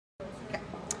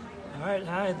All right,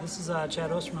 hi, this is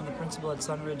Chad Ostrom. I'm the principal at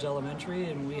Sunridge Elementary,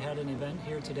 and we had an event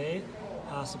here today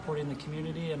supporting the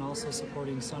community and also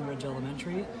supporting Sunridge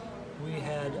Elementary. We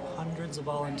had hundreds of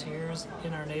volunteers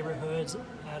in our neighborhoods,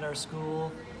 at our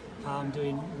school,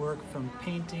 doing work from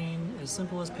painting, as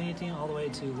simple as painting, all the way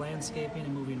to landscaping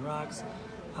and moving rocks.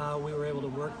 We were able to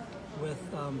work with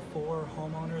 4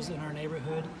 homeowners in our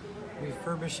neighborhood,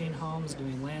 refurbishing homes,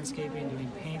 doing landscaping,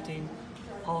 doing painting.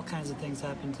 All kinds of things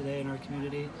happened today in our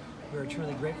community. We are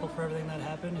truly grateful for everything that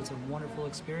happened. It's a wonderful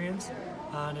experience,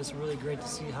 and it's really great to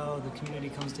see how the community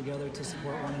comes together to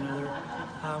support one another.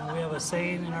 We have a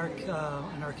saying in our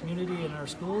community, in our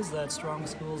schools, that strong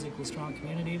schools equal strong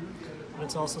community, but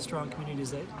it's also strong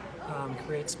communities that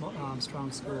create strong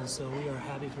schools. So we are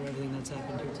happy for everything that's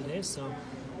happened here today. So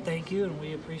thank you, and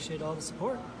we appreciate all the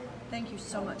support. Thank you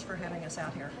so much for having us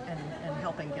out here and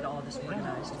helping get all of this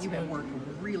organized. You have worked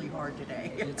really hard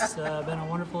today. It's been a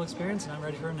wonderful experience, and I'm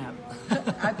ready for a nap.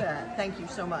 I bet. Thank you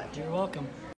so much. You're welcome.